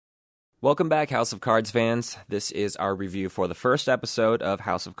Welcome back, House of Cards fans. This is our review for the first episode of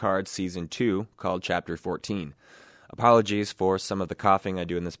House of Cards Season 2, called Chapter 14. Apologies for some of the coughing I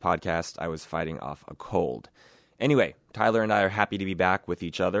do in this podcast. I was fighting off a cold. Anyway, Tyler and I are happy to be back with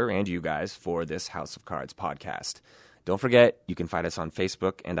each other and you guys for this House of Cards podcast. Don't forget, you can find us on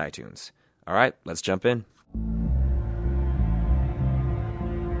Facebook and iTunes. All right, let's jump in.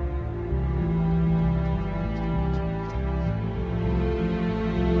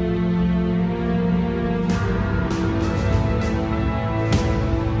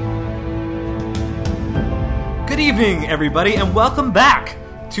 Good evening, everybody, and welcome back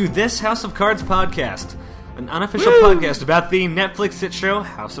to this House of Cards podcast, an unofficial podcast about the Netflix hit show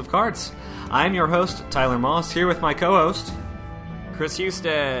House of Cards. I'm your host, Tyler Moss, here with my co-host, Chris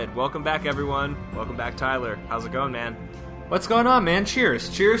Husted. Welcome back, everyone. Welcome back, Tyler. How's it going, man? What's going on, man? Cheers.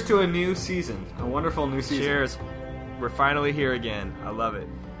 Cheers to a new season. A wonderful new season. Cheers. We're finally here again. I love it.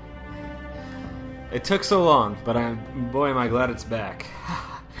 It took so long, but boy, am I glad it's back.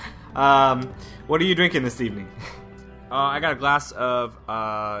 What are you drinking this evening? I got a glass of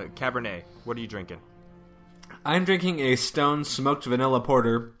Cabernet. What are you drinking? I'm drinking a Stone Smoked Vanilla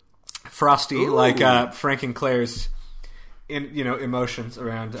Porter, frosty, like Frank and Claire's, emotions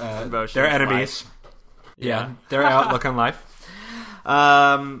around their enemies. Yeah, their outlook on life.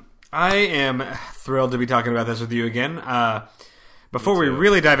 I am thrilled to be talking about this with you again. Before we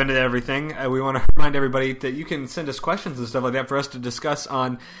really dive into everything, we want to remind everybody that you can send us questions and stuff like that for us to discuss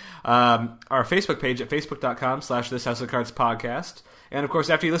on our Facebook page at facebook.com/This House of Cards podcast. And, of course,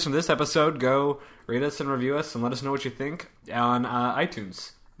 after you listen to this episode, go rate us and review us and let us know what you think on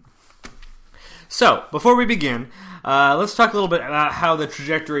iTunes. So, before we begin, let's talk a little bit about how the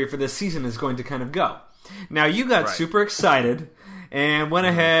trajectory for this season is going to kind of go. Now, you got super excited and went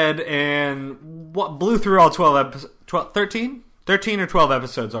ahead and blew through all 13 or 12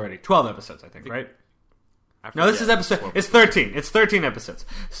 episodes already. 12 episodes, I think, right? No, this is episode... It's 13. It's 13 episodes.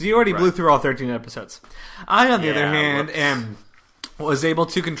 So you already blew through all 13 episodes. I, on the other hand, was able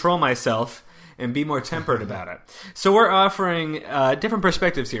to control myself and be more tempered about it. So we're offering different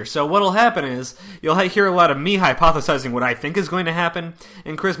perspectives here. So what'll happen is you'll hear a lot of me hypothesizing what I think is going to happen,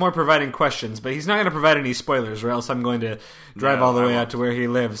 and Chris more providing questions. But he's not going to provide any spoilers, or else I'm going to drive all the way out to where he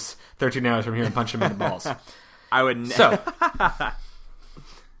lives 13 hours from here and punch him in the balls. I would. So,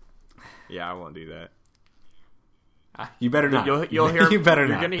 yeah, I won't do that. You better not. You'll hear. You better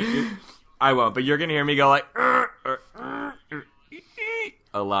not. I won't, but you're gonna hear me go like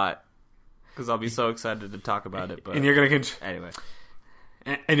a lot because I'll be so excited to talk about it. But and you're gonna anyway.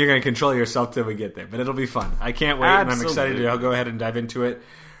 And you're gonna control yourself till we get there, but it'll be fun. I can't wait, and I'm excited to go ahead and dive into it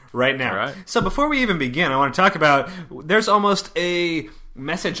right now. All right. So before we even begin, I want to talk about. There's almost a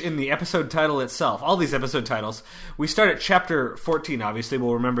message in the episode title itself. All these episode titles. We start at chapter 14, obviously.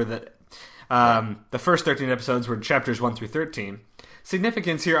 We'll remember that the first 13 episodes were chapters 1 through 13.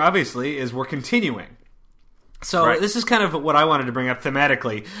 Significance here, obviously, is we're continuing. So this is kind of what I wanted to bring up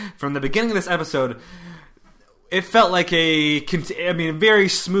thematically. From the beginning of this episode, it felt like a very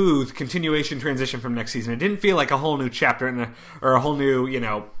smooth continuation transition from next season. It didn't feel like a whole new chapter or a whole new,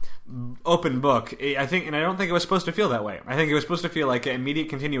 open book. I think, and I don't think it was supposed to feel that way. I think it was supposed to feel like an immediate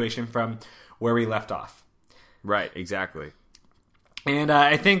continuation from where we left off. Right, exactly. And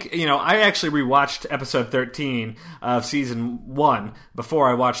I think, I actually rewatched episode 13 of season 1 before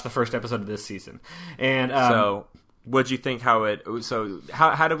I watched the first episode of this season. And so, what'd you think? How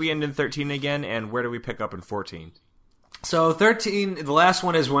do we end in 13 again, and where do we pick up in 14? So 13, the last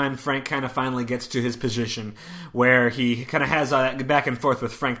one is when Frank kind of finally gets to his position where he kind of has that back and forth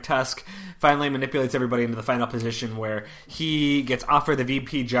with Frank Tusk, finally manipulates everybody into the final position where he gets offered the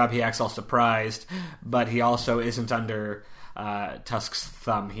VP job. He acts all surprised, but he also isn't under Tusk's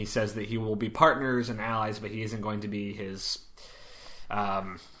thumb. He says that he will be partners and allies, but he isn't going to be his,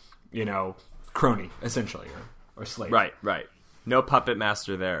 crony, essentially, or slave. Right. No puppet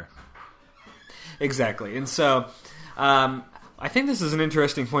master there. Exactly. And so... I think this is an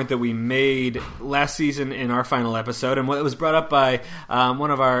interesting point that we made last season in our final episode, and what was brought up by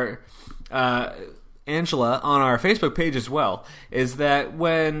one of our Angela on our Facebook page as well, is that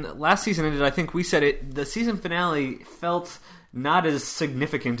when last season ended, I think we said the season finale felt not as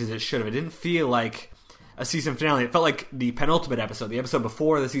significant as it should have. It didn't feel like a season finale. It felt like the penultimate episode, the episode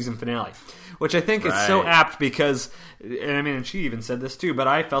before the season finale, which I think is so apt because, and she even said this too, but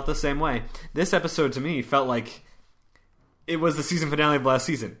I felt the same way. This episode to me felt like it was the season finale of last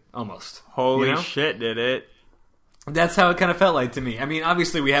season, almost. Holy shit, did it? That's how it kind of felt like to me. I mean,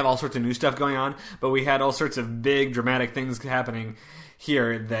 obviously we have all sorts of new stuff going on, but we had all sorts of big, dramatic things happening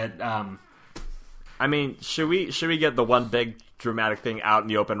here that... I mean, should we get the one big dramatic thing out in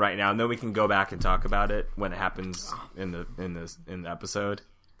the open right now, and then we can go back and talk about it when it happens in the episode.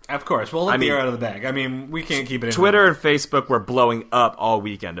 Of course, we'll let the air out of the bag. I mean, we can't keep it in. Twitter and Facebook were blowing up all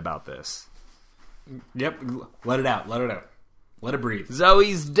weekend about this. Yep, let it out. Let it breathe.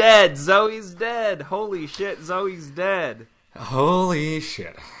 Zoe's dead. Holy shit, Zoe's dead. Holy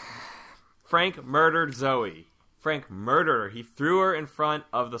shit. Frank murdered Zoe. Frank murdered her. He threw her in front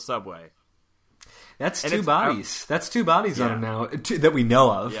of the subway. That's two bodies. That's two bodies on him now that we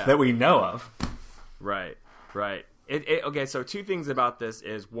know of. Yeah. That we know of. Right. Okay, so two things about this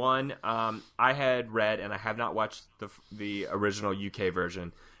is, one, I had read, and I have not watched the original UK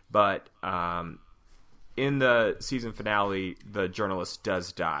version, but in the season finale, the journalist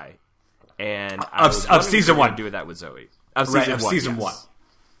does die. And of season one. Do that with Zoe. Season one.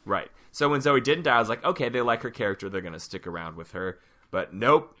 Right. So when Zoe didn't die, I was like, okay, they like her character. They're going to stick around with her. But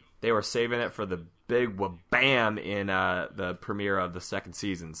nope. They were saving it for the big wha-bam in the premiere of the second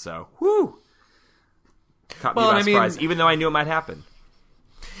season. So, whoo! Caught me by surprise, even though I knew it might happen.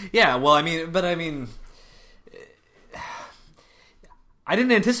 Yeah, well, I didn't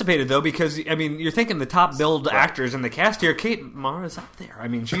anticipate it, though, because, you're thinking the top billed actors in the cast here. Kate Mara's up there.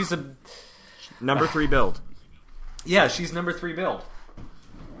 She's a... number 3 build. Yeah, she's number 3 build.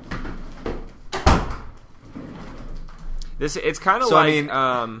 It's kind of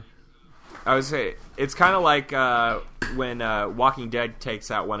I would say it's kind of like when Walking Dead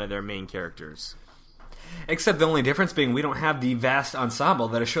takes out one of their main characters. Except the only difference being we don't have the vast ensemble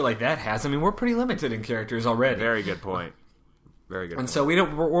that a show like that has. We're pretty limited in characters already. Very good point. And so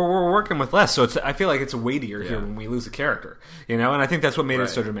we're working with less. So I feel like it's weightier here when we lose a character, And I think that's what made it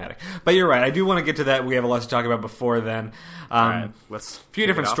so dramatic. But you're right. I do want to get to that. We have a lot to talk about before then. Let's a few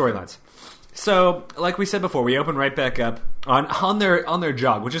different storylines. So, like we said before, we open right back up on their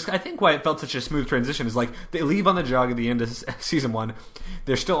jog, which is, I think, why it felt such a smooth transition. Is like they leave on the jog at the end of season 1.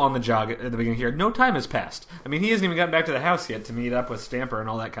 They're still on the jog at the beginning here. No time has passed. He hasn't even gotten back to the house yet to meet up with Stamper and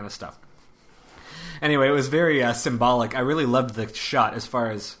all that kind of stuff. Anyway, it was very symbolic. I really loved the shot as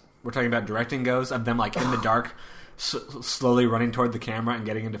far as we're talking about directing goes, of them in the dark, slowly running toward the camera and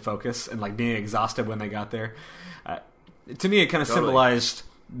getting into focus and being exhausted when they got there. To me, it kind of symbolized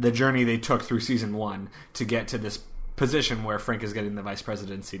the journey they took through season 1 to get to this position where Frank is getting the vice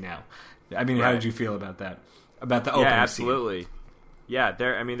presidency now. How did you feel about that? About the opening scene? Yeah, absolutely. Yeah,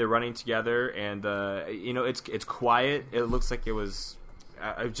 they're running together, and it's quiet. It looks like it was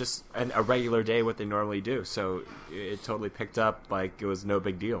just a regular day, what they normally do. So it totally picked up like it was no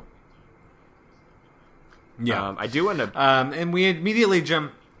big deal. Yeah, I do want to, and we immediately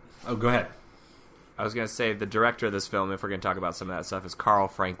jump. Oh, go ahead. I was going to say the director of this film, if we're going to talk about some of that stuff, is Carl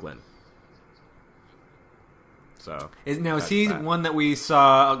Franklin. So is he one that we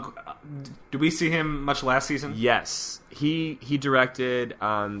saw? Did we see him much last season? Yes, he directed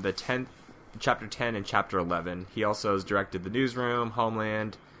the chapter 10 and chapter 11. He also has directed The Newsroom,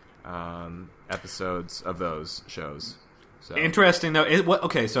 Homeland, episodes of those shows. So. Interesting though.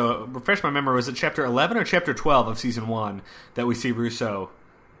 Okay, so refresh my memory. Was it chapter 11 or chapter 12 of season 1 that we see Russo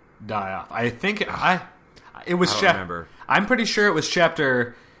die off? I think it was. I don't remember. I'm pretty sure it was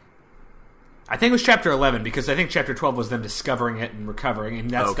chapter. I think it was chapter 11 because I think chapter 12 was them discovering it and recovering,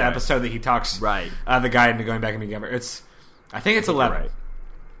 and that's the episode that he talks the guy into going back and being together. I think it's 11. Right.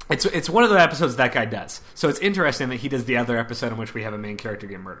 It's one of the episodes that guy does. So it's interesting that he does the other episode in which we have a main character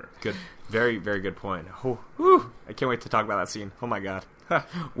get murdered. Good, very very good point. I can't wait to talk about that scene. Oh my god.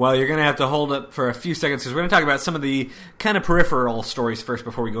 Well, you're going to have to hold up for a few seconds because we're going to talk about some of the kind of peripheral stories first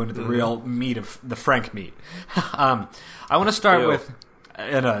before we go into the real meat of the Frank meat. I want to start with...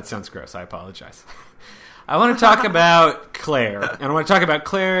 No, that sounds gross. I apologize. I want to talk about Claire. And I want to talk about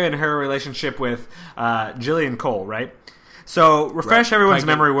Claire and her relationship with Gillian Cole, right? So, refresh everyone's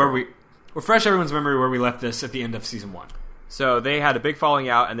memory where we left this at the end of season 1. So, they had a big falling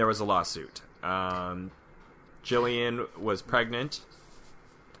out and there was a lawsuit. Gillian was pregnant.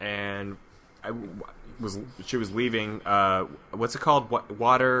 And she was leaving. What's it called?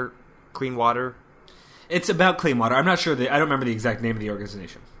 Clean water. It's about clean water. I'm not sure. I don't remember the exact name of the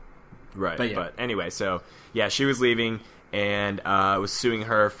organization. Right. But anyway, so yeah, she was leaving and was suing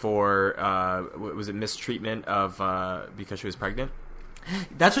her for was it mistreatment of because she was pregnant?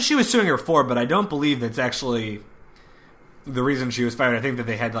 That's what she was suing her for. But I don't believe that's actually the reason she was fired. I think that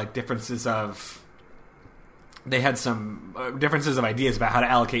they had differences of. They had some differences of ideas about how to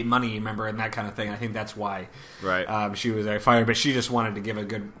allocate money, remember, and that kind of thing. I think that's why she was fired. But she just wanted to give a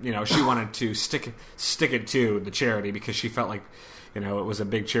good, she wanted to stick it to the charity because she felt like, it was a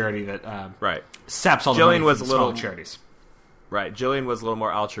big charity that saps all the money from small charities. Right. Jillian was a little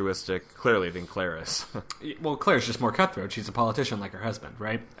more altruistic, clearly, than Claire is. Well, Claire's just more cutthroat. She's a politician like her husband,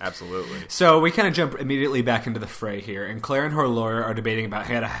 right? Absolutely. So we kind of jump immediately back into the fray here, and Claire and her lawyer are debating about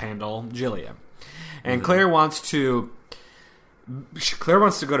how to handle Jillian. And Claire wants to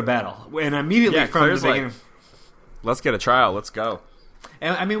go to battle. And immediately from Claire's the beginning... like, let's get a trial. Let's go.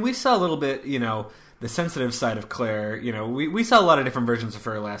 And I mean, we saw a little bit, the sensitive side of Claire. We saw a lot of different versions of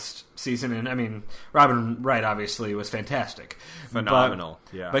her last season, and I mean, Robin Wright obviously was fantastic, phenomenal.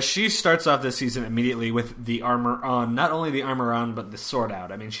 But she starts off this season immediately with the armor on, not only the armor on, but the sword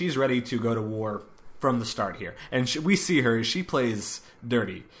out. I mean, she's ready to go to war from the start here, and we see her. She plays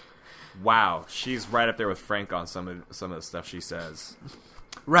dirty. Wow, she's right up there with Frank on some of the stuff she says.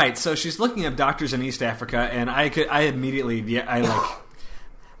 Right, so she's looking at doctors in East Africa, and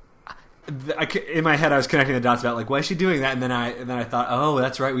in my head, I was connecting the dots about why is she doing that, and then I thought, oh,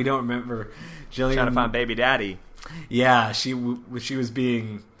 that's right, we don't remember Jillian trying to find baby daddy. Yeah, she was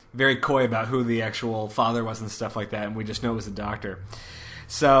being very coy about who the actual father was and stuff like that, and we just know it was the doctor.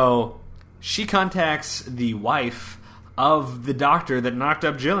 So she contacts the wife of the doctor that knocked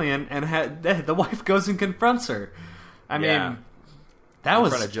up Jillian, and the wife goes and confronts her. I mean, that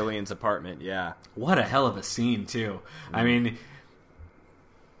was in front of Jillian's apartment. Yeah, what a hell of a scene too. I mean.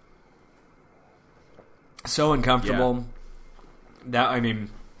 So uncomfortable.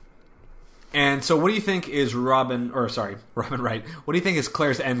 And so what do you think is Robin Wright, what do you think is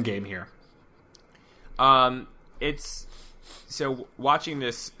Claire's end game here? So watching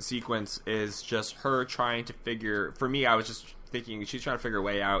this sequence is just her trying to figure, for me, I was just thinking she's trying to figure a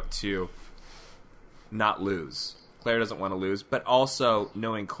way out to not lose. Claire doesn't want to lose, but also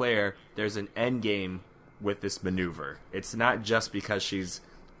knowing Claire, there's an end game with this maneuver. It's not just because she's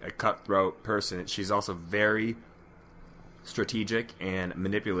a cutthroat person. She's also very strategic and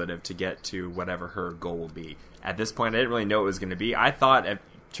manipulative to get to whatever her goal will be. At this point, I didn't really know what it was going to be. I thought,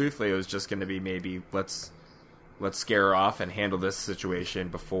 truthfully, it was just going to be maybe let's scare her off and handle this situation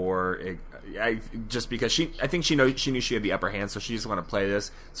before just because I think she knew she had the upper hand, so she just wanted to play this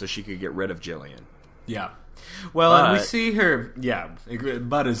so she could get rid of Jillian. Yeah. Well, and we see her... Yeah,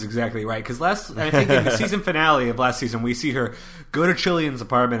 Bud is exactly right. Because I think in the season finale of last season, we see her go to Jillian's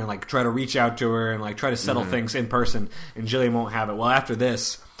apartment and try to reach out to her and try to settle things in person, and Jillian won't have it. Well, after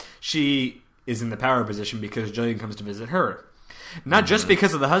this, she is in the power position because Jillian comes to visit her. Not just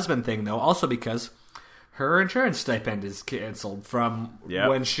because of the husband thing, though. Also because her insurance stipend is canceled from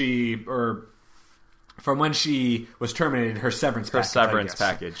when she was terminated. Her severance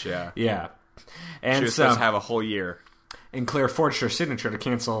package, yeah. Yeah. And she was supposed to have a whole year. And Claire forged her signature to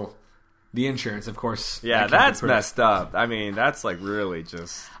cancel the insurance, of course. Yeah, that's messed up. I mean, that's really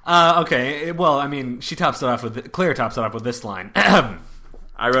just... Okay, well, I mean, Claire tops it off with this line.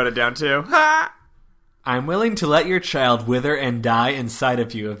 I wrote it down too. I'm willing to let your child wither and die inside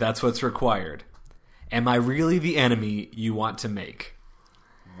of you if that's what's required. Am I really the enemy you want to make?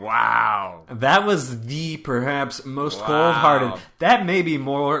 Wow. That was the perhaps most cold-hearted. That may be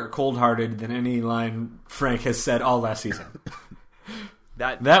more cold-hearted than any line Frank has said all last season.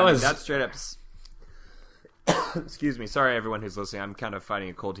 That straight up... Excuse me. Sorry, everyone who's listening. I'm kind of fighting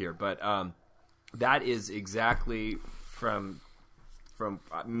a cold here. But that is exactly from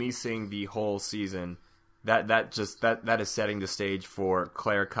me seeing the whole season. That is setting the stage for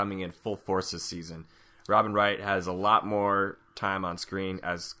Claire coming in full force this season. Robin Wright has a lot more time on screen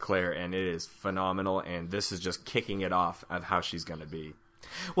as Claire, and it is phenomenal, and this is just kicking it off of how she's going to be.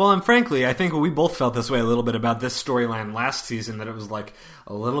 Well, and frankly, I think we both felt this way a little bit about this storyline last season, that it was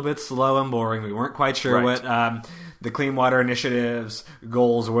a little bit slow and boring. We weren't quite sure what the Clean Water Initiative's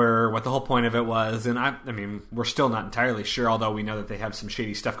goals were, what the whole point of it was, and I mean, we're still not entirely sure, although we know that they have some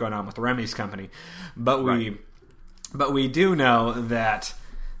shady stuff going on with Remy's company. But we do know that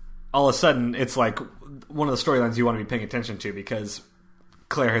all of a sudden it's one of the storylines you want to be paying attention to because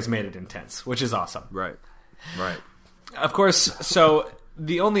Claire has made it intense, which is awesome. Right. Of course, so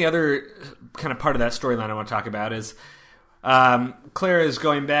the only other kind of part of that storyline I want to talk about is Claire is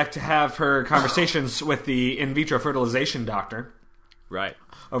going back to have her conversations with the in vitro fertilization doctor. Right.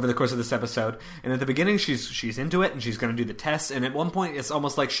 Over the course of this episode. And at the beginning, she's into it, and she's going to do the tests. And at one point, it's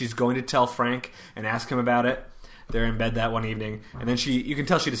almost like she's going to tell Frank and ask him about it. They're in bed that one evening. And then you can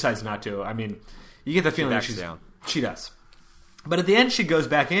tell she decides not to. I mean, you get the feeling that she does. But at the end, she goes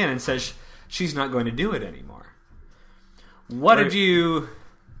back in and says she's not going to do it anymore. What did you...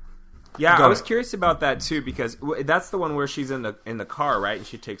 Yeah, I was curious about that too, because that's the one where she's in the car, right? And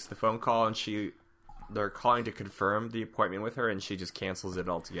she takes the phone call, and they're calling to confirm the appointment with her, and she just cancels it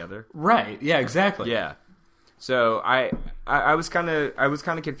altogether. Right. Yeah. Exactly. Yeah. So I was kind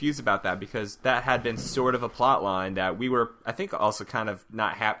of confused about that because that had been sort of a plot line that we were, I think, also kind of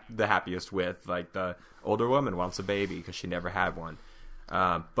not the happiest with. Like, the older woman wants a baby because she never had one.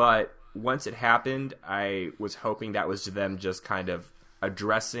 But once it happened, I was hoping that was them just kind of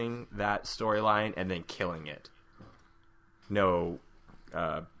addressing that storyline and then killing it. No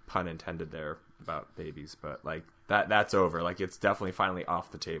pun intended there about babies, but like that's over. Like, it's definitely finally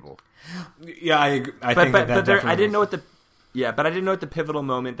off the table. Yeah, I agree. I think I didn't know what the pivotal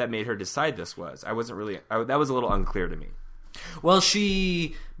moment that made her decide this was. I wasn't really. That was a little unclear to me. Well,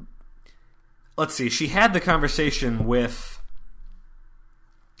 let's see. She had the conversation with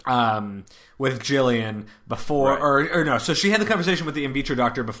Jillian before, right. or no. So she had the conversation with the in vitro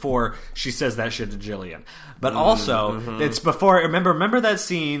doctor before she says that shit to Jillian. But also, it's before. Remember that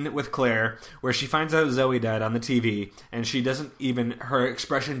scene with Claire where she finds out Zoe died on the TV, and she doesn't even, her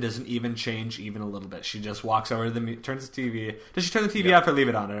expression doesn't even change even a little bit. She just walks over to the turns the TV. Does she turn the TV off or leave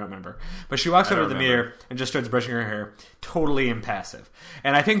it on? I don't remember. But she walks over to the mirror and just starts brushing her hair, totally impassive.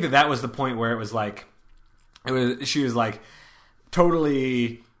 And I think that was the point where it was like, she was like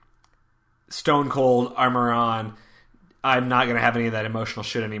totally stone cold, armor on. I'm not going to have any of that emotional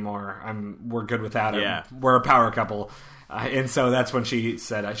shit anymore. We're good without it. Yeah. We're a power couple. And so that's when she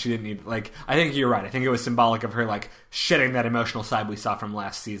said she didn't need, like, I think you're right. I think it was symbolic of her, like, shedding that emotional side we saw from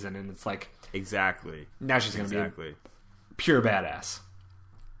last season. And it's like, exactly. Now she's going to be pure badass.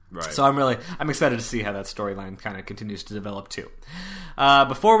 Right. So I'm excited to see how that storyline kind of continues to develop too.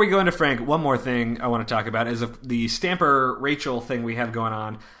 Before we go into Frank, one more thing I want to talk about is the Stamper Rachel thing we have going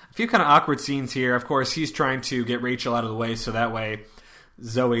on. A few kind of awkward scenes here. Of course, he's trying to get Rachel out of the way so that way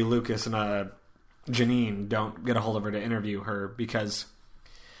Zoe, Lucas, and Janine don't get a hold of her to interview her because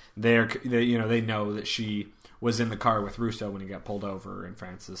they know that she was in the car with Russo when he got pulled over, and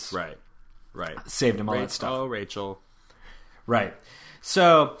Francis right saved him all that stuff. Oh, Rachel. Right.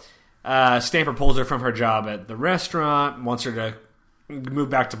 So Stamper pulls her from her job at the restaurant, wants her to move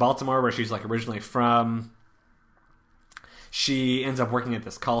back to Baltimore where she's like originally from. She ends up working at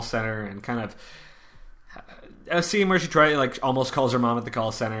this call center and kind of a scene where she almost calls her mom at the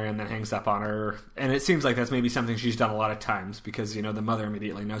call center and then hangs up on her. And it seems like that's maybe something she's done a lot of times because, the mother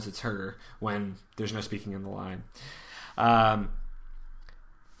immediately knows it's her when there's no speaking in the line.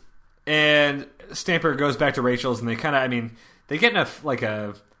 And Stamper goes back to Rachel's and they kind of, they get in a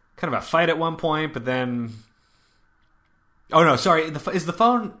kind of a fight at one point, but then... Oh, no, sorry. Is the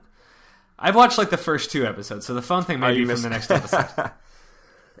phone... I've watched the first 2 episodes, so the phone thing may be from the next episode.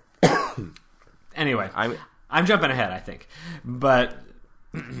 Anyway, I'm jumping ahead, I think. But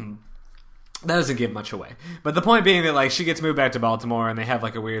that doesn't give much away. But the point being that she gets moved back to Baltimore and they have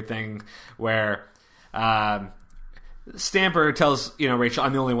a weird thing where Stamper tells Rachel,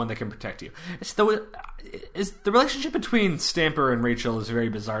 "I'm the only one that can protect you." The relationship between Stamper and Rachel is very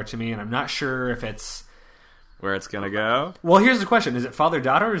bizarre to me, and I'm not sure if it's where it's gonna go. Well, here's the question: is it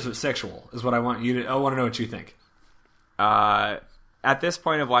father-daughter or is it sexual? Is what I want you to. I want to know what you think. At this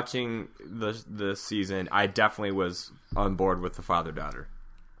point of watching the season, I definitely was on board with the father-daughter.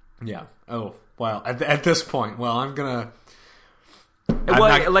 Yeah. Oh, well. At this point, well, I'm gonna.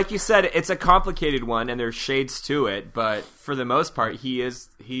 Like you said, it's a complicated one, and there's shades to it. But for the most part, he is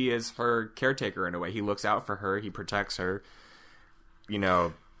her caretaker in a way. He looks out for her. He protects her.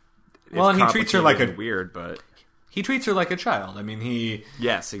 Well, and he treats her like he treats her like a child.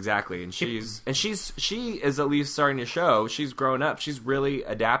 Yes, exactly. And she is at least starting to show she's grown up. She's really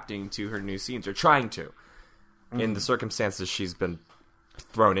adapting to her new scenes, or trying to, in the circumstances she's been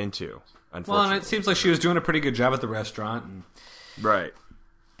thrown into. Unfortunately, well, and it seems like she was doing a pretty good job at the restaurant. Right.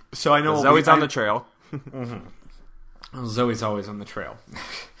 So I know Zoe's on the trail. Well, Zoe's always on the trail.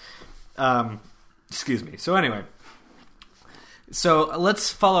 Excuse me. So anyway. So let's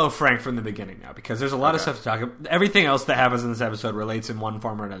follow Frank from the beginning now, because there's a lot of stuff to talk about. Everything else that happens in this episode relates in one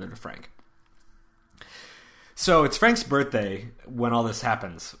form or another to Frank. So it's Frank's birthday when all this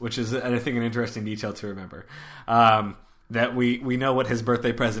happens, which is, I think, an interesting detail to remember. That we know what his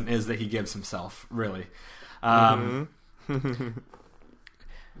birthday present is that he gives himself, really.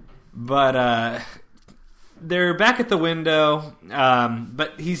 But they're back at the window,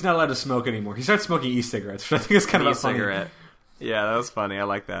 but he's not allowed to smoke anymore. He starts smoking e-cigarettes, which I think is kind of a cigarette. Yeah, that was funny. I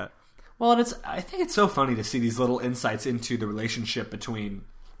like that. Well, and I think it's so funny to see these little insights into the relationship between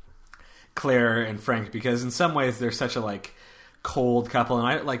Claire and Frank, because in some ways they're such a cold couple. And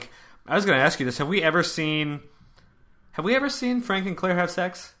I was going to ask you this: have we ever seen Frank and Claire have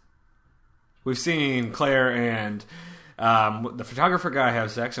sex? We've seen Claire and the photographer guy have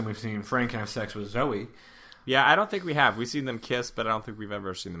sex, and we've seen Frank have sex with Zoe. Yeah, I don't think we have. We've seen them kiss, but I don't think we've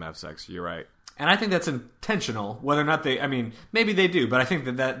ever seen them have sex. You're right. And I think that's intentional, whether or not they... I mean, maybe they do, but I think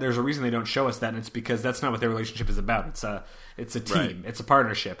that there's a reason they don't show us that, and it's because that's not what their relationship is about. It's a team. Right. It's a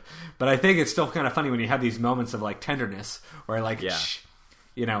partnership. But I think it's still kind of funny when you have these moments of, like, tenderness, where, like,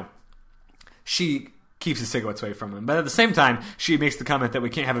 she keeps his cigarettes away from him. But at the same time, she makes the comment that we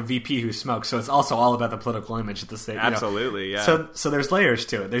can't have a VP who smokes, so it's also all about the political image at the state. Absolutely, yeah. So there's layers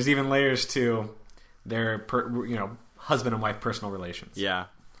to it. There's even layers to their, husband and wife personal relations. Yeah.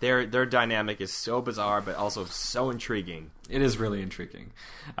 Their dynamic is so bizarre, but also so intriguing. It is really intriguing.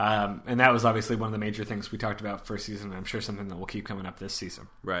 And that was obviously one of the major things we talked about first season, and I'm sure something that will keep coming up this season.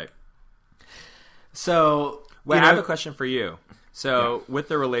 Right. So... I have a question for you. So, with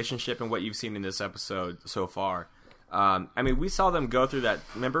the relationship and what you've seen in this episode so far, we saw them go through that...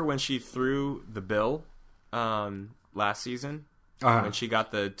 Remember when she threw the bill last season? Uh-huh. When she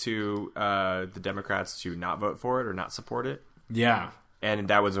got the Democrats to not vote for it or not support it? Yeah. And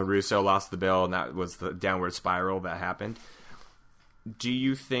that was when Russo lost the bill, and that was the downward spiral that happened. Do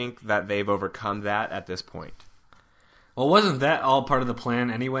you think that they've overcome that at this point? Well, wasn't that all part of the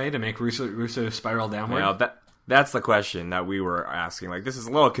plan anyway, to make Russo spiral downward? Well, that's the question that we were asking. Like, this is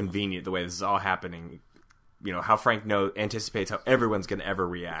a little convenient the way this is all happening. How Frank anticipates how everyone's going to ever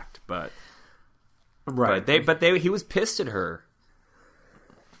react, but right. But he was pissed at her.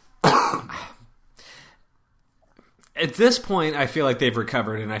 At this point, I feel like they've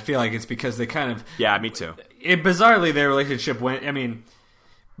recovered, and I feel like it's because they kind of... Yeah, me too. Bizarrely, their relationship went...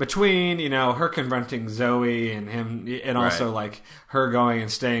 between, her confronting Zoe and him, and also, like, her going and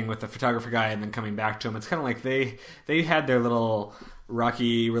staying with the photographer guy and then coming back to him, it's kind of like they had their little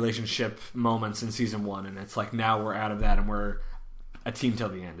rocky relationship moments in season 1, and it's like, now we're out of that, and we're a team till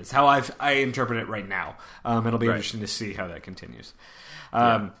the end. It's how I interpret it right now. It'll be interesting to see how that continues.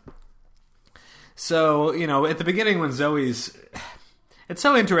 So, at the beginning when Zoe's... It's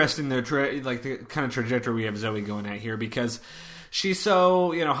so interesting, the kind of trajectory we have Zoe going at here, because she's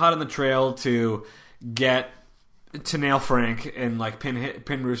so, hot on the trail to nail Frank and, like,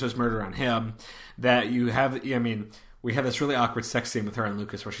 pin Russo's murder on him, that you have... we have this really awkward sex scene with her and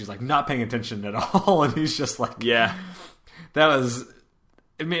Lucas where she's, like, not paying attention at all, and he's just like... Yeah. That was...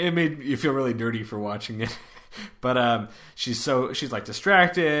 It made you feel really dirty for watching it. But she's like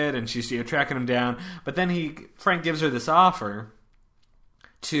distracted, and she's tracking him down. But then Frank gives her this offer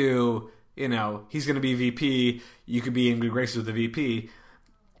to, he's going to be VP. You could be in good graces with the VP,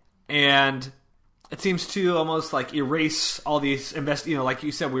 and it seems to almost like erase all these like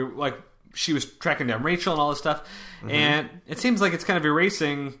you said, she was tracking down Rachel and all this stuff, and it seems like it's kind of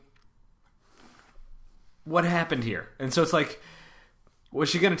erasing what happened here. And so it's like, was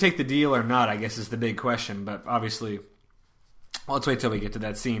she going to take the deal or not, I guess, is the big question. But obviously, let's wait till we get to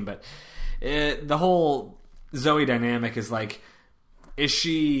that scene. But the whole Zoe dynamic is like, is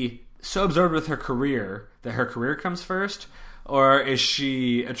she so absorbed with her career that her career comes first? Or is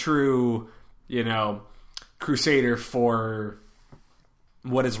she a true, crusader for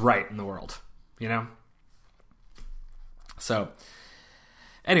what is right in the world? So,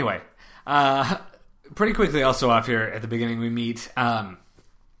 anyway, pretty quickly also off here at the beginning we meet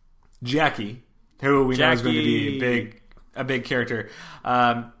Jackie, who we know is going to be a big character.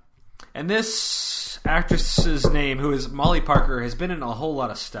 And this actress's name, who is Molly Parker, has been in a whole lot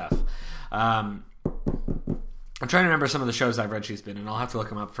of stuff. I'm trying to remember some of the shows I've read she's been in. I'll have to look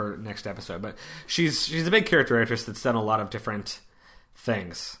them up for next episode. But she's a big character actress that's done a lot of different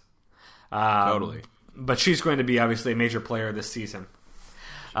things. Totally. But she's going to be obviously a major player this season.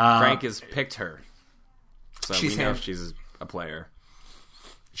 Frank has picked her. So we know she's a player.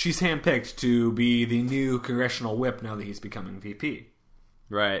 She's handpicked to be the new congressional whip now that he's becoming VP.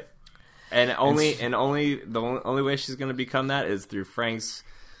 Right. The only way she's going to become that is through Frank's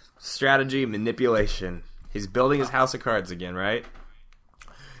strategy and manipulation. He's building his house of cards again, right?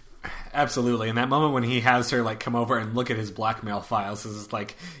 Absolutely. And that moment when he has her like come over and look at his blackmail files is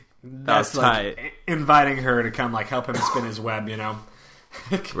like, that's like inviting her to come like help him spin his web,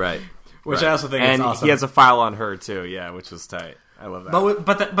 Right. Which I also think is awesome. And he has a file on her too, yeah, which was tight. I love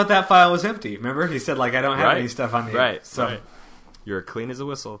that. But that file was empty. Remember, he said like, I don't have any stuff on you. Right. So right. You're clean as a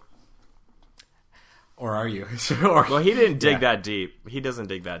whistle. Or are you? Well, he didn't dig that deep. He doesn't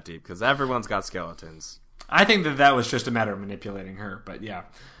dig that deep because everyone's got skeletons. I think that was just a matter of manipulating her. But yeah.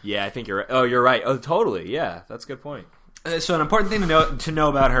 Yeah, I think you're right. Oh, you're right. Oh, totally. Yeah, that's a good point. So an important thing to know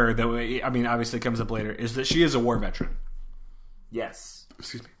about her, that obviously comes up later, is that she is a war veteran. Yes.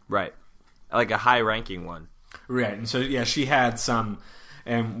 Excuse me. Right. Like a high-ranking one. Right. And so yeah, she had some,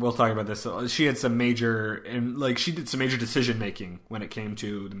 and we'll talk about this. She had some major, and like she did some major decision making when it came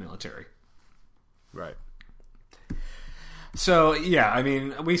to the military. Right. So, yeah, I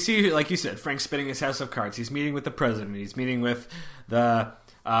mean, we see, like you said, Frank spinning his house of cards. He's meeting with the president. He's meeting with the,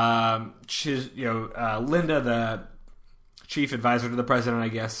 Linda, the chief advisor to the president, I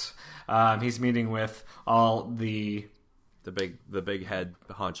guess. He's meeting with all the big head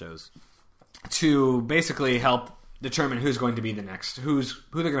honchos to basically help determine who's going to be the next, who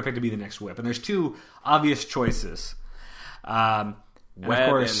they're going to pick to be the next whip. And there's two obvious choices. Webb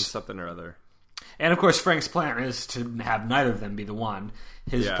and something or other. And of course, Frank's plan is to have neither of them be the one.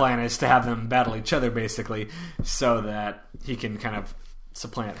 His plan is to have them battle each other, basically, so that he can kind of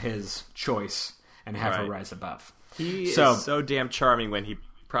supplant his choice and have her rise above. He is so damn charming when he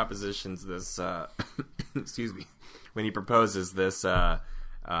propositions this. Excuse me. When he proposes this, let's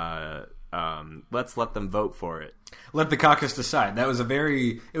let them vote for it. Let the caucus decide. It was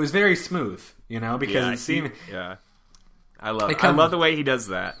very smooth, because it seemed. I love the way he does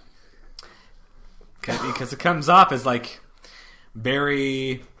that. Because it comes off as like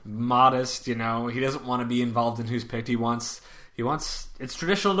very modest, he doesn't want to be involved in who's picked. He wants it's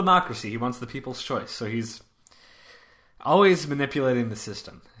traditional democracy. He wants the people's choice. So he's always manipulating the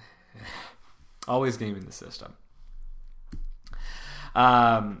system. Always gaming the system.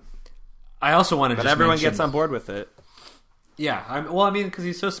 I also want to but everyone gets on board with it. Yeah, because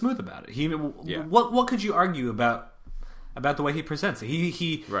he's so smooth about it. What could you argue about the way he presents it?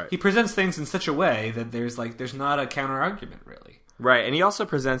 He presents things in such a way that there's not a counter argument really. Right, and he also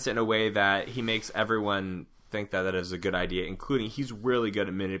presents it in a way that he makes everyone think that is a good idea, including he's really good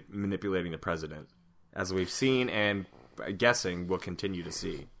at manipulating the president, as we've seen and guessing we'll continue to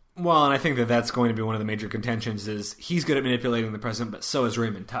see. Well, and I think that's going to be one of the major contentions is he's good at manipulating the president, but so is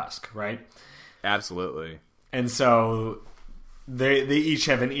Raymond Tusk, right? Absolutely. And so they each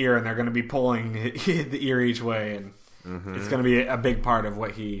have an ear, and they're going to be pulling the ear each way, and it's going to be a big part of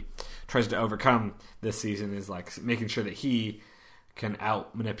what he tries to overcome this season is like making sure that he can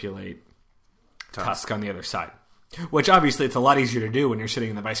out-manipulate Tusk on the other side. Which obviously it's a lot easier to do when you're sitting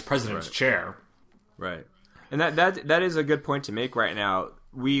in the vice president's chair. Right. And that is a good point to make right now.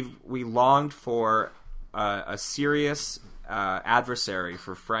 We longed for a serious adversary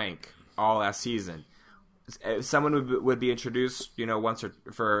for Frank all last season. Someone would be introduced, once or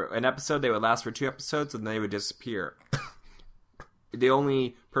for an episode. They would last for 2 episodes, and then they would disappear. The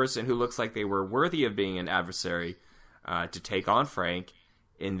only person who looks like they were worthy of being an adversary to take on Frank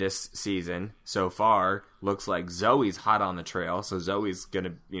in this season so far looks like Zoe's hot on the trail. So Zoe's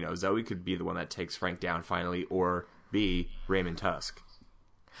gonna, Zoe could be the one that takes Frank down finally, or be Raymond Tusk.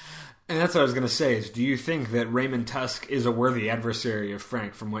 And that's what I was going to say, is do you think that Raymond Tusk is a worthy adversary of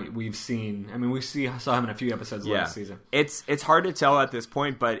Frank from what we've seen? I mean, saw him in a few episodes last season. It's hard to tell at this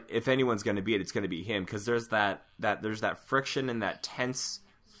point, but if anyone's going to be it's going to be him, because there's that friction and that tense,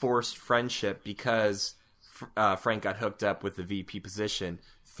 forced friendship because Frank got hooked up with the VP position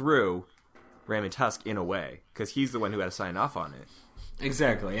through Raymond Tusk in a way, because he's the one who had to sign off on it.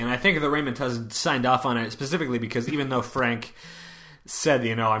 Exactly, and I think that Raymond Tusk signed off on it specifically because even though Frank said,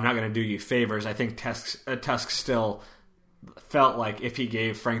 I'm not going to do you favors, I think Tusk still felt like if he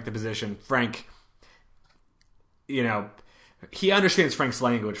gave Frank the position, Frank, he understands Frank's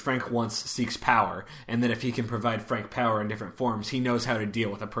language. Frank seeks power, and that if he can provide Frank power in different forms, he knows how to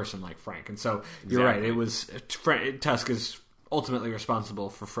deal with a person like Frank. And so you're right, it was Tusk is ultimately responsible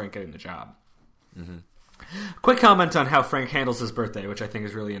for Frank getting the job. Mm-hmm. Quick comment on how Frank handles his birthday, which I think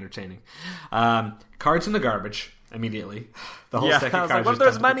is really entertaining. Cards in the garbage immediately. The whole second card. What if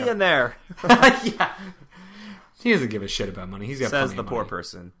there's money in there? Yeah, he doesn't give a shit about money. He's got says plenty the of poor money.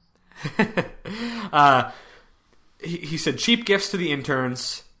 person. He said cheap gifts to the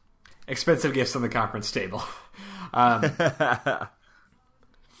interns, expensive gifts on the conference table. And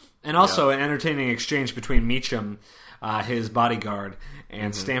also an entertaining exchange between Meacham, his bodyguard,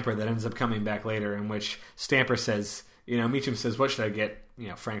 and Stamper that ends up coming back later, in which Stamper says, Meacham says, what should I get,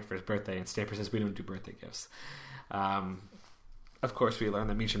 Frank for his birthday? And Stamper says, we don't do birthday gifts. Of course, we learn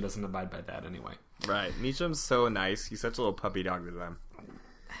that Meacham doesn't abide by that anyway. Right. Meacham's so nice. He's such a little puppy dog to them.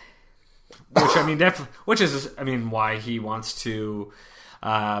 Which is why he wants to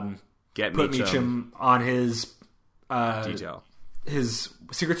get put Meacham on his detail, his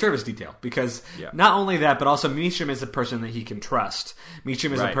Secret Service detail, because not only that, but also Meacham is a person that he can trust.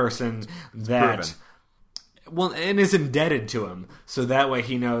 Meacham is a person that and is indebted to him, so that way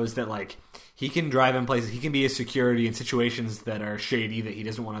he knows that he can drive in places, he can be a security in situations that are shady that he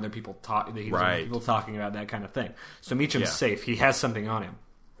doesn't want other people doesn't want people talking about, that kind of thing. So Meacham's safe. He has something on him.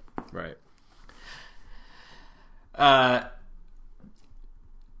 Right.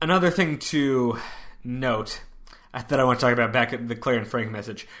 Another thing to note that I want to talk about back at the Claire and Frank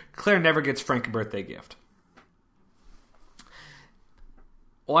message. Claire never gets Frank a birthday gift.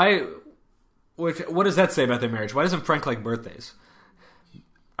 Why? What does that say about their marriage? Why doesn't Frank like birthdays?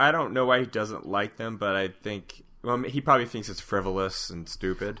 I don't know why he doesn't like them, but I think he probably thinks it's frivolous and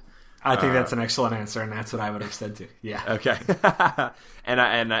stupid. I think that's an excellent answer, and that's what I would have said too. Yeah. Okay. and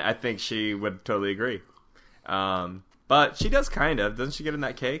I think she would totally agree. But she does kind of. Doesn't she get in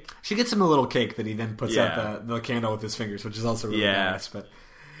that cake? She gets him a little cake that he then puts out the candle with his fingers, which is also really nice. But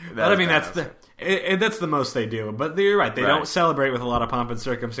I mean, that's the most they do. But you're right. They don't celebrate with a lot of pomp and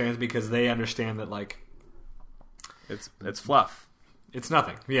circumstance because they understand that, like, it's fluff. It's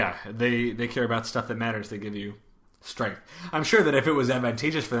nothing. Yeah, they care about stuff that matters. They give you strength. I'm sure that if it was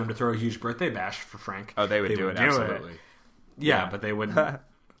advantageous for them to throw a huge birthday bash for Frank, they would do it. Absolutely. Yeah, but they wouldn't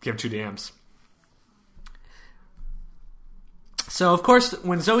give two damns. So, of course,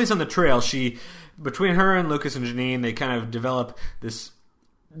 when Zoe's on the trail, between her and Lucas and Janine, they kind of develop this.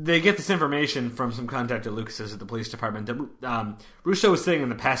 They get this information from some contact at Lucas's at the police department that Russo was sitting in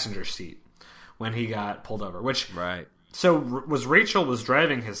the passenger seat when he got pulled over. So Rachel was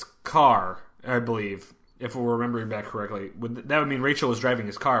driving his car, I believe, if we're remembering back correctly. That would mean Rachel was driving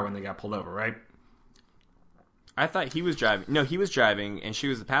his car when they got pulled over, right? I thought he was driving. No, he was driving, and she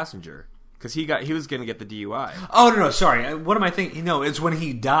was the passenger. Because he was going to get the DUI. Oh, no, sorry. What am I thinking? No, it's when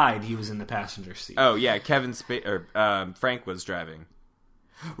he died, he was in the passenger seat. Oh, yeah, Frank was driving.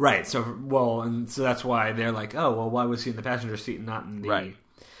 Right, so that's why they're like, oh, well, why was he in the passenger seat and not in the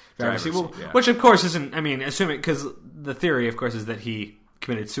driver's seat? Well, which, of course, isn't, I mean, assuming, because the theory, of course, is that he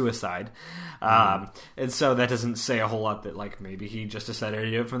committed suicide. And so that doesn't say a whole lot that, like, maybe he just decided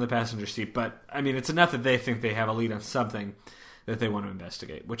to do it from the passenger seat. But, I mean, it's enough that they think they have a lead on something that they want to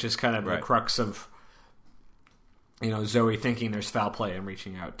investigate, which is kind of the crux of, Zoe thinking there's foul play and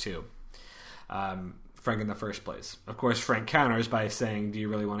reaching out to Frank in the first place. Of course, Frank counters by saying, do you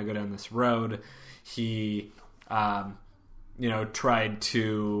really want to go down this road? He, tried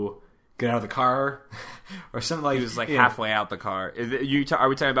to get out of the car or something like that. He was halfway out the car. Are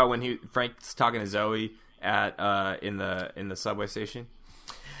we talking about when Frank's talking to Zoe in the subway station?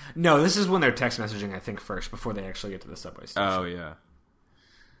 No, this is when they're text messaging, I think, first, before they actually get to the subway station. Oh, yeah.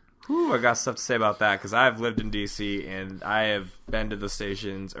 Whew, I got stuff to say about that, because I've lived in D.C., and I have been to the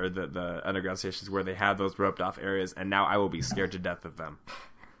stations, or the underground stations, where they have those roped-off areas, and now I will be scared to death of them.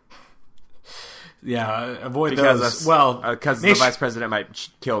 Yeah, avoid those. Because the vice president might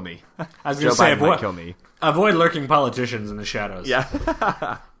kill me. I was going to say, avoid lurking politicians in the shadows.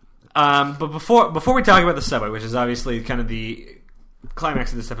 Yeah. But before we talk about the subway, which is obviously kind of the climax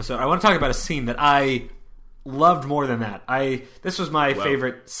of this episode, I want to talk about a scene that I loved more than that. This was my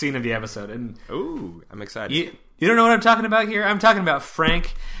favorite scene of the episode. And ooh, I'm excited. You don't know what I'm talking about here? I'm talking about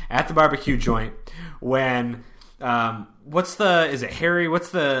Frank at the barbecue joint when is it Harry?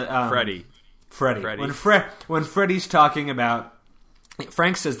 What's the Freddie. When Freddie's talking about,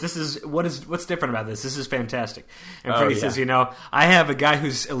 Frank says, what's different about this? This is fantastic. And Freddie says, I have a guy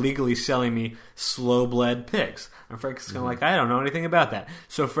who's illegally selling me slow-bled pigs. And Frank's kind of like, I don't know anything about that.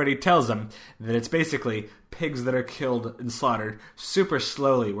 So Freddie tells him that it's basically pigs that are killed and slaughtered super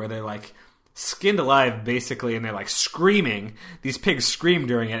slowly, where they're like skinned alive, basically, and they're like screaming. These pigs scream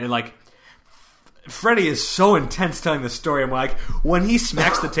during it, and like Freddie is so intense telling the story. I'm like, when he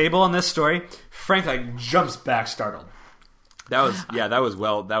smacks the table on this story, Frank like jumps back startled. That was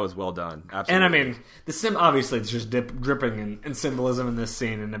well done. Absolutely. And I mean, obviously it's just dripping in symbolism in this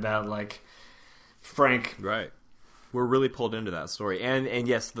scene and about like Frank. Right. We're really pulled into that story. And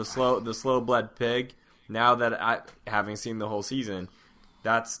yes, the slow bled pig. Now that having seen the whole season,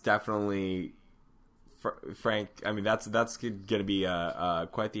 that's definitely Frank. I mean, that's going to be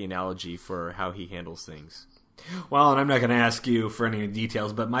quite the analogy for how he handles things. Well, and I'm not going to ask you for any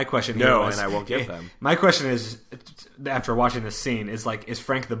details, but my question and I won't give them. My question is, after watching this scene, is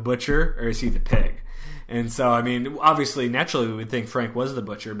Frank the butcher or is he the pig? And so, I mean, obviously, naturally, we would think Frank was the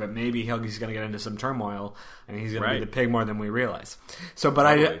butcher, but maybe he's going to get into some turmoil, and he's going to be the pig more than we realize. So, but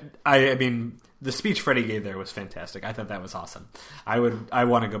I mean, the speech Freddie gave there was fantastic. I thought that was awesome. I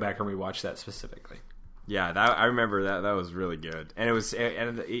want to go back and rewatch that specifically. Yeah, I remember that. That was really good, and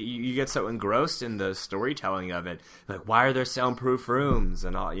you get so engrossed in the storytelling of it. Like, why are there soundproof rooms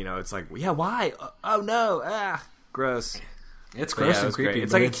and all? It's like, yeah, why? Oh no, gross. It's gross and creepy.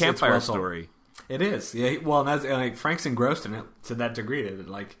 It's like a campfire story. It is. Yeah. Well, that's like Frank's engrossed in it to that degree. That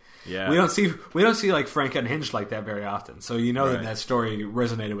like, we don't see like Frank unhinged like that very often. So that story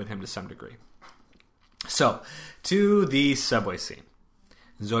resonated with him to some degree. So, to the subway scene.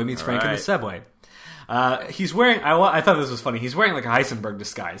 Zoe meets Frank in the subway. He's wearing. I thought this was funny. He's wearing like a Heisenberg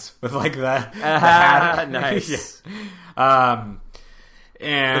disguise with like the hat. Nice. And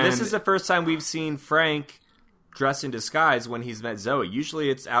but this is the first time we've seen Frank dressed in disguise when he's met Zoe. Usually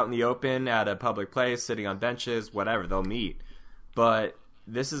it's out in the open at a public place, sitting on benches, whatever. They'll meet. But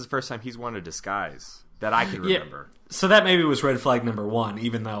this is the first time he's worn a disguise that I can remember. Yeah. So that maybe was red flag number one,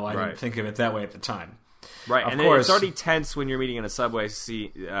 even though I didn't think of it that way at the time. Right, and it's already tense when you're meeting in a subway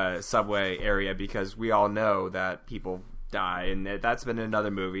area because we all know that people die, and that's been in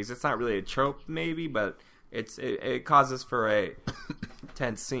other movies. It's not really a trope, maybe, but it causes for a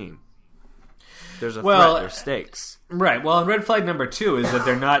tense scene. There's a threat, there's stakes. Right, well, and red flag number two is that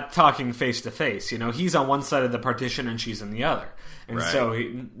they're not talking face to face. He's on one side of the partition and she's on the other. And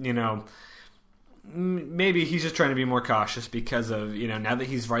so, maybe he's just trying to be more cautious because of, now that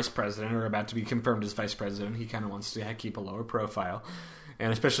he's vice president or about to be confirmed as vice president, he kind of wants to keep a lower profile.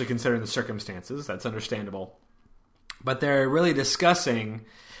 And especially considering the circumstances, that's understandable. But they're really discussing,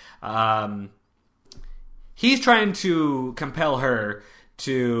 he's trying to compel her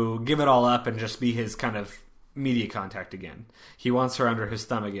to give it all up and just be his kind of media contact again. He wants her under his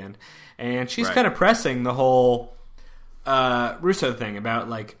thumb again. And she's kind of pressing the whole Russo thing about,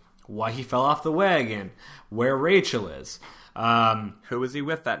 why he fell off the wagon, where Rachel is. Who was he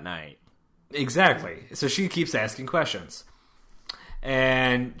with that night? Exactly. So she keeps asking questions.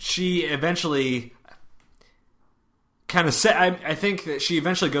 And she eventually kind of said, I think that she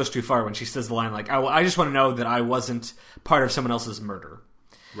eventually goes too far when she says the line, I just want to know that I wasn't part of someone else's murder.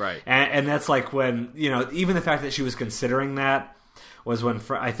 Right. And that's when, even the fact that she was considering that was when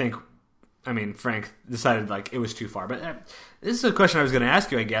Frank decided it was too far. But this is a question I was going to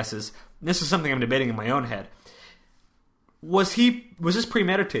ask you, I guess, this is something I'm debating in my own head. Was this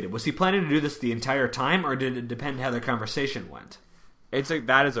premeditated? Was he planning to do this the entire time, or did it depend how their conversation went?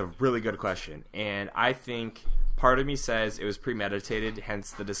 That is a really good question. And I think part of me says it was premeditated,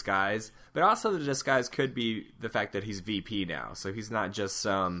 hence the disguise. But also the disguise could be the fact that he's VP now. So he's not just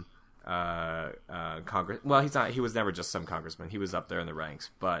some Congress. Well, he's not. He was never just some congressman. He was up there in the ranks.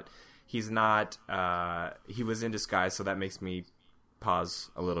 But he's not. He was in disguise, so that makes me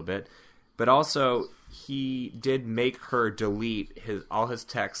pause a little bit. But also, he did make her delete all his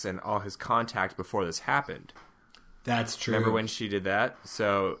texts and all his contact before this happened. That's true. Remember when she did that?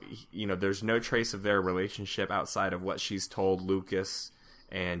 So, there's no trace of their relationship outside of what she's told Lucas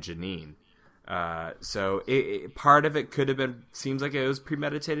and Janine. So part of it could have been, seems like it was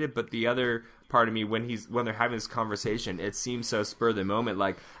premeditated, but the other part of me, when they're having this conversation, it seems so spur of the moment.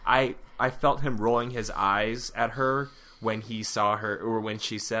 I felt him rolling his eyes at her when he saw her, or when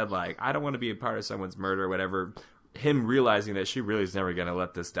she said, I don't want to be a part of someone's murder or whatever. Him realizing that she really is never going to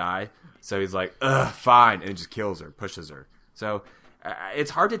let this die. So he's like, ugh, fine, and just kills her, pushes her. So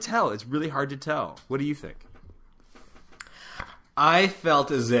it's hard to tell. It's really hard to tell. What do you think? I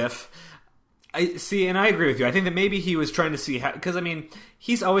felt as if... and I agree with you. I think that maybe he was trying to see how... Because,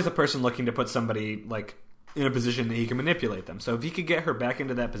 he's always a person looking to put somebody, in a position that he can manipulate them. So if he could get her back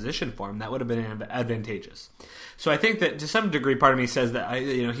into that position for him, that would have been advantageous. So I think that, to some degree, part of me says that,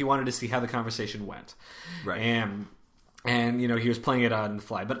 he wanted to see how the conversation went. Right. And he was playing it on the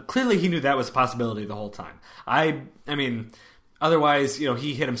fly. But clearly he knew that was a possibility the whole time. Otherwise,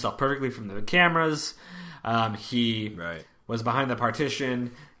 he hit himself perfectly from the cameras. He was behind the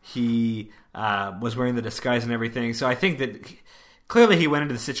partition. He was wearing the disguise and everything. So I think that clearly he went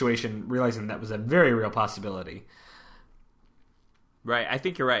into the situation realizing that was a very real possibility. Right. I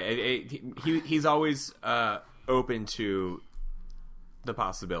think you're right. He's always open to the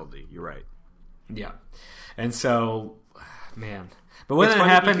possibility. You're right. Yeah. And so, man. But when that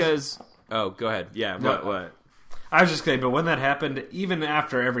happened... Oh, go ahead. Yeah, what? I was just saying, but when that happened, even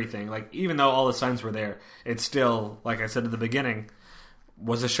after everything, even though all the signs were there, it still, like I said at the beginning,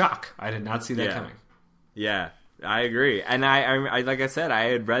 was a shock. I did not see that coming. Yeah, I agree. And I like I said, I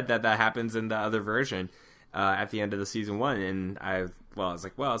had read that happens in the other version at the end of the season 1, and I was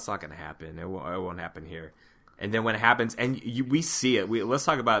like, well, it's not going to happen. It won't happen here. And then when it happens, and we see it. Let's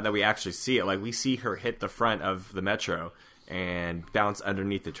talk about that. We actually see it. We see her hit the front of the metro and bounce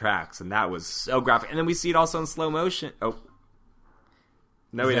underneath the tracks, and that was so graphic. And then we see it also in slow motion. Oh,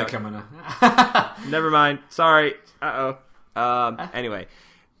 no, we don't. Coming up? Never mind. Sorry. Anyway,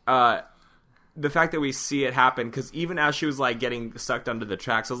 the fact that we see it happen, because even as she was getting sucked under the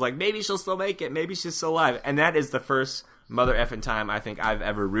tracks, I was like, maybe she'll still make it. Maybe she's still alive. And that is the first mother effing time I think I've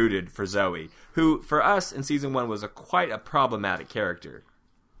ever rooted for Zoe, who for us in season 1 was quite a problematic character.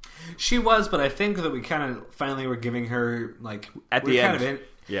 She was, but I think that we kind of finally were giving her at the end.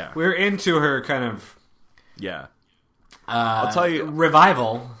 We're into her kind of I'll tell you,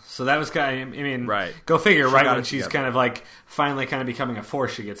 revival. So that was kind of, right. Go figure. Right when she's kind of finally kind of becoming a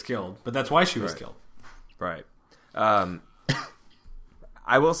force, she gets killed. But that's why she was killed. Right.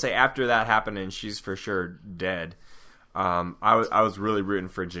 I will say after that happened and she's for sure dead, I was really rooting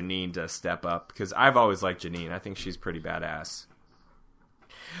for Janine to step up because I've always liked Janine. I think she's pretty badass.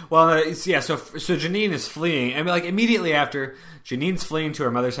 Well, yeah. So Janine is fleeing, and like immediately after, Janine's fleeing to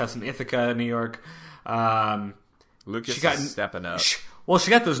her mother's house in Ithaca, New York. Lucas is stepping up. she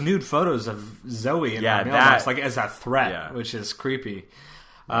got those nude photos of Zoe in her mailbox, like as a threat, which is creepy.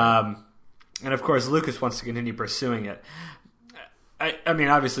 And of course, Lucas wants to continue pursuing it. I mean,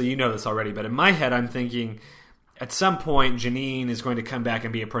 obviously, you know this already, but in my head, I'm thinking at some point, Janine is going to come back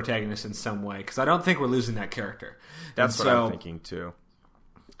and be a protagonist in some way, because I don't think we're losing that character. That's what I'm thinking too.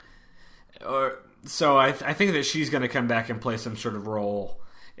 So I think that she's going to come back and play some sort of role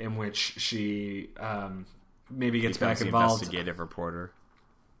in which she maybe gets back involved. Investigative reporter.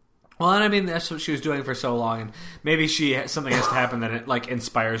 Well, and I mean that's what she was doing for so long, and maybe something has to happen that it like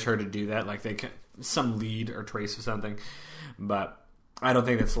inspires her to do that, like some lead or trace of something. But I don't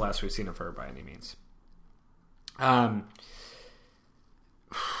think that's the last we've seen of her by any means. And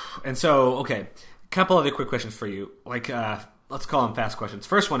so, okay, a couple other quick questions for you. Like, let's call them fast questions.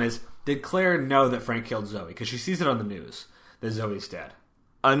 First one is, did Claire know that Frank killed Zoe? Because she sees it on the news that Zoe's dead.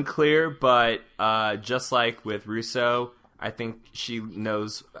 Unclear, but just like with Russo, I think she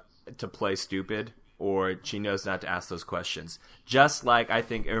knows to play stupid, or she knows not to ask those questions. Just like I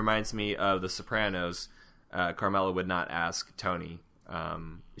think it reminds me of The Sopranos, Carmela would not ask Tony.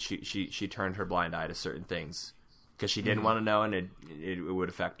 She turned her blind eye to certain things because she didn't want to know, and it would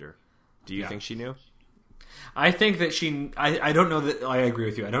affect her. Do you think she knew? I think that I don't know that. I agree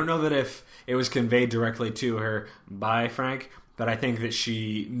with you. I don't know that if it was conveyed directly to her by Frank, but I think that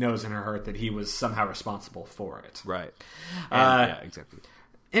she knows in her heart that he was somehow responsible for it. Right. Yeah, exactly.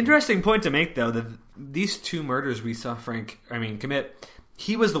 Interesting point to make, though, that these two murders we saw Frank, commit,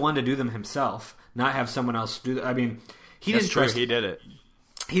 he was the one to do them himself, not have someone else do them. I mean, he didn't trust. He did it.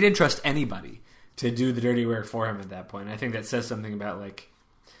 He didn't trust anybody to do the dirty work for him at that point. I think that says something about like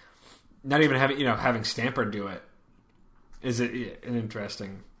not even having Stamper do it. Is it an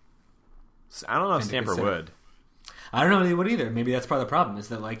interesting? I don't know if Stamper would. I don't know if he would either. Maybe that's part of the problem. Is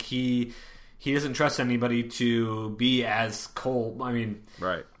that like he doesn't trust anybody to be as cold. I mean,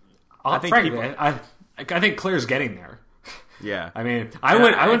 right. I think Claire's getting there. Yeah. I mean, I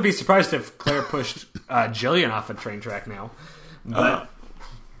wouldn't be surprised if Claire pushed Jillian off a train track now. But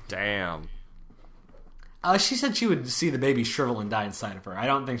damn. She said she would see the baby shrivel and die inside of her. I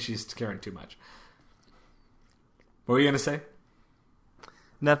don't think she's caring too much. What were you going to say?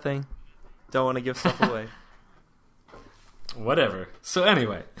 Nothing. Don't want to give stuff away. Whatever. So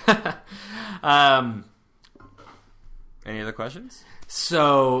anyway. Any other questions?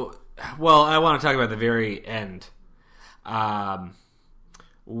 So, well, I want to talk about the very end.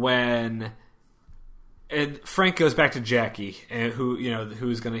 When Frank goes back to Jackie,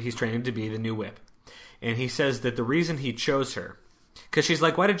 he's training to be the new whip. And he says that the reason he chose her, because she's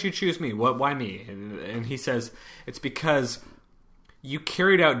like, why did you choose me? Why me? And he says, it's because you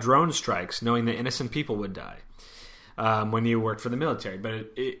carried out drone strikes knowing that innocent people would die when you worked for the military.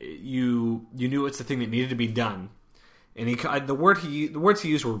 But you knew it's the thing that needed to be done. And the words he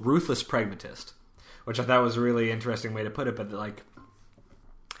used were ruthless pragmatist, which I thought was a really interesting way to put it. But like,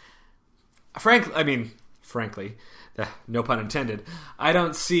 frankly, no pun intended, I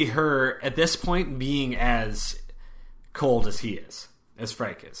don't see her at this point being as cold as he is, as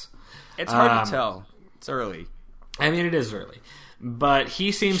Frank is. It's hard to tell. It's early. I mean, it is early. But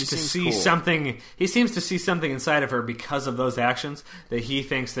he seems to see cool. something. He seems to see something inside of her because of those actions that he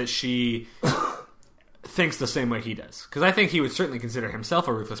thinks that she thinks the same way he does. Because I think he would certainly consider himself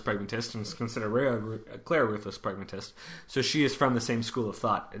a ruthless pragmatist and consider Claire a ruthless pragmatist. So she is from the same school of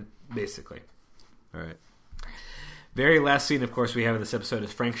thought, basically. All right. Very last scene, of course, we have in this episode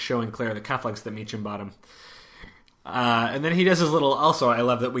is Frank showing Claire the cufflinks that Meacham bought him. And then he does his little... Also, I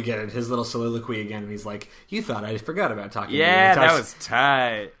love that we get it. His little soliloquy again. And he's like, you thought I forgot about talking to you. Yeah, that was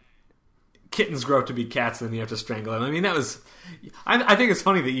tight. Kittens grow up to be cats and then you have to strangle them. I mean, that was... I think it's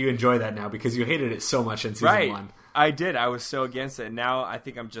funny that you enjoy that now because you hated it so much in season 1. I did. I was so against it. Now I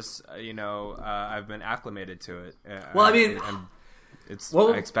think I'm just, I've been acclimated to it. Well, I mean...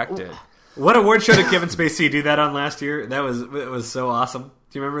 I expect it. What award show did Kevin Spacey do that on last year? It was so awesome.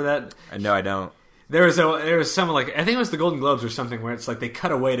 Do you remember that? No, I don't. There was some like I think it was the Golden Globes or something where it's like they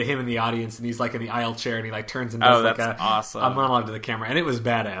cut away to him in the audience and he's like in the aisle chair and he like turns and does awesome. a monologue to the camera and it was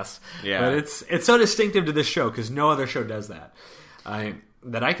badass. Yeah, but it's so distinctive to this show because no other show does that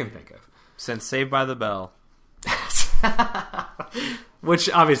that I can think of since Saved by the Bell, which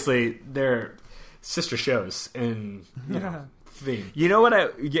obviously they're sister shows in theme. You know what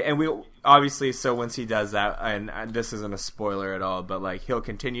and we obviously, so once he does that, and this isn't a spoiler at all, but like he'll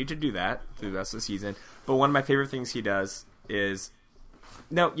continue to do that through the rest of the season. But one of my favorite things he does is,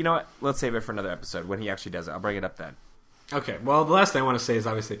 no, you know what? Let's save it for another episode when he actually does it. I'll bring it up then. Okay, well, the last thing I want to say is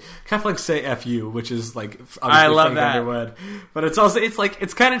obviously Cufflinks say "F you," which is like obviously I love Frank that. Underwood, but it's also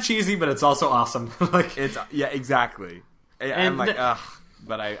it's kind of cheesy, but it's also awesome. Like exactly. I'm like, ugh,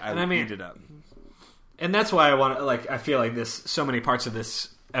 but I eat it up, and that's why I want to I feel like so many parts of this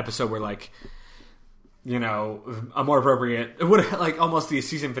episode were like, you know, a more appropriate. It would like almost the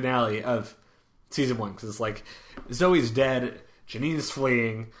season finale of season 1 because it's like Zoe's dead, Janine's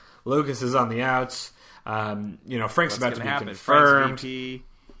fleeing, Lucas is on the outs. You know, Frank's about to be confirmed.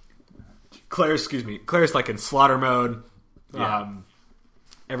 Claire's like in slaughter mode. Yeah.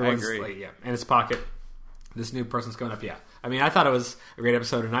 Everyone's in his pocket. This new person's going up. Yeah, I mean, I thought it was a great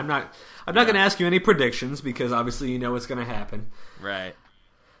episode, and I'm not going to ask you any predictions because obviously you know what's going to happen, right?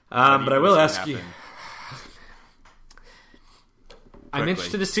 But I will ask you. I'm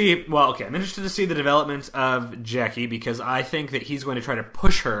interested to see. Well, okay, I'm interested to see the development of Jackie because I think that he's going to try to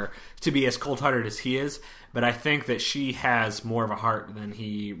push her to be as cold-hearted as he is. But I think that she has more of a heart than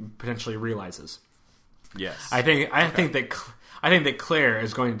he potentially realizes. Yes, I think that Claire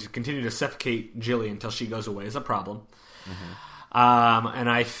is going to continue to suffocate Jilly until she goes away is a problem. Mm-hmm. And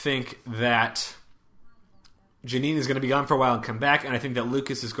I think that Janine is going to be gone for a while and come back. And I think that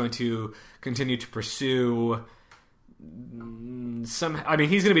Lucas is going to continue to pursue. He's going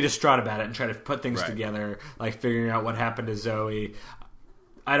to be distraught about it and try to put things together, like figuring out what happened to Zoe.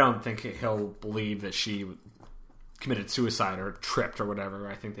 I don't think he'll believe that she committed suicide or tripped or whatever.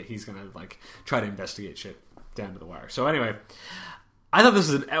 I think that he's going to try to investigate shit down to the wire. So anyway, I thought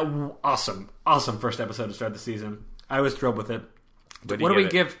this was an awesome first episode to start the season. I was thrilled with it. What do we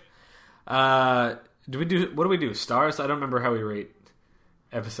give? What do we do? Stars? I don't remember how we rate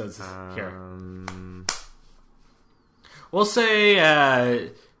episodes here. We'll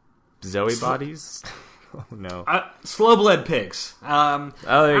say Zoe bodies. Oh no, slow bled pigs.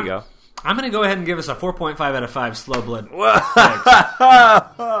 There you go. I'm going to go ahead and give us a 4.5 out of 5 slow bled pigs. Whoa!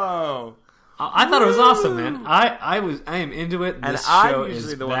 I thought it was awesome, man. I am into it. This show is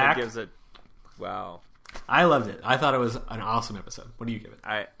usually the back. one that gives it. Wow. I loved it. I thought it was an awesome episode. What do you give it?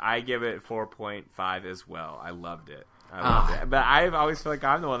 I give it 4.5 as well. I loved it. But I always feel like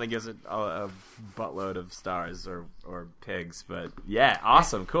I'm the one that gives it a buttload of stars or pigs. But yeah,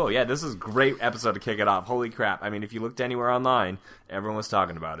 awesome, cool. Yeah, this is a great episode to kick it off. Holy crap! I mean, if you looked anywhere online, everyone was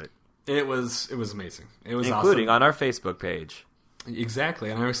talking about it. It was amazing. It was including awesome. On our Facebook page.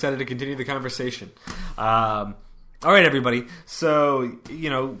 Exactly, and I'm excited to continue the conversation. All right, everybody. So,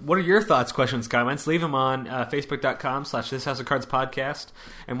 what are your thoughts, questions, comments? Leave them on Facebook.com/This House of Cards podcast.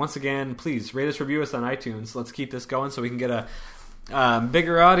 And once again, please rate us, review us on iTunes. Let's keep this going so we can get a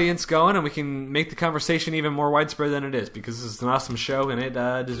bigger audience going and we can make the conversation even more widespread than it is because this is an awesome show and it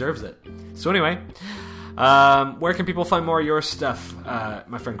deserves it. So anyway, where can people find more of your stuff,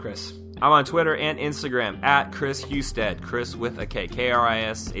 my friend Chris? I'm on Twitter and Instagram at Chris Husted. Chris with a K.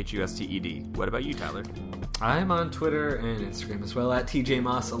 KRISHUSTED. What about you, Tyler? I'm on Twitter and Instagram as well at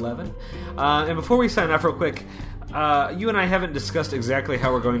TJMoss11. And before we sign off real quick, you and I haven't discussed exactly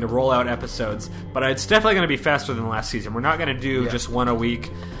how we're going to roll out episodes, but it's definitely going to be faster than last season. We're not going to do just one a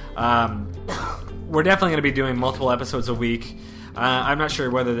week. We're definitely going to be doing multiple episodes a week. I'm not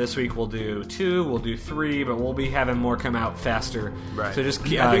sure whether this week we'll do 2, we'll do 3, but we'll be having more come out faster. Right. So just I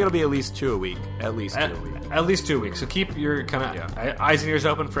think it'll be at least 2 a week. At least 2 a week. At least 2 weeks. So keep your kind of eyes and ears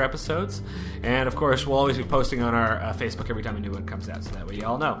open for episodes. And of course, we'll always be posting on our Facebook every time a new one comes out, so that way you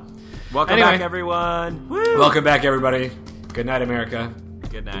all know. Welcome back, everyone. Woo! Welcome back, everybody. Good night, America.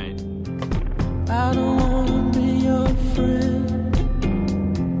 Good night. I don't wanna be your friend.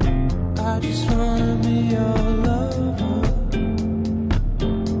 I just wanna be your love.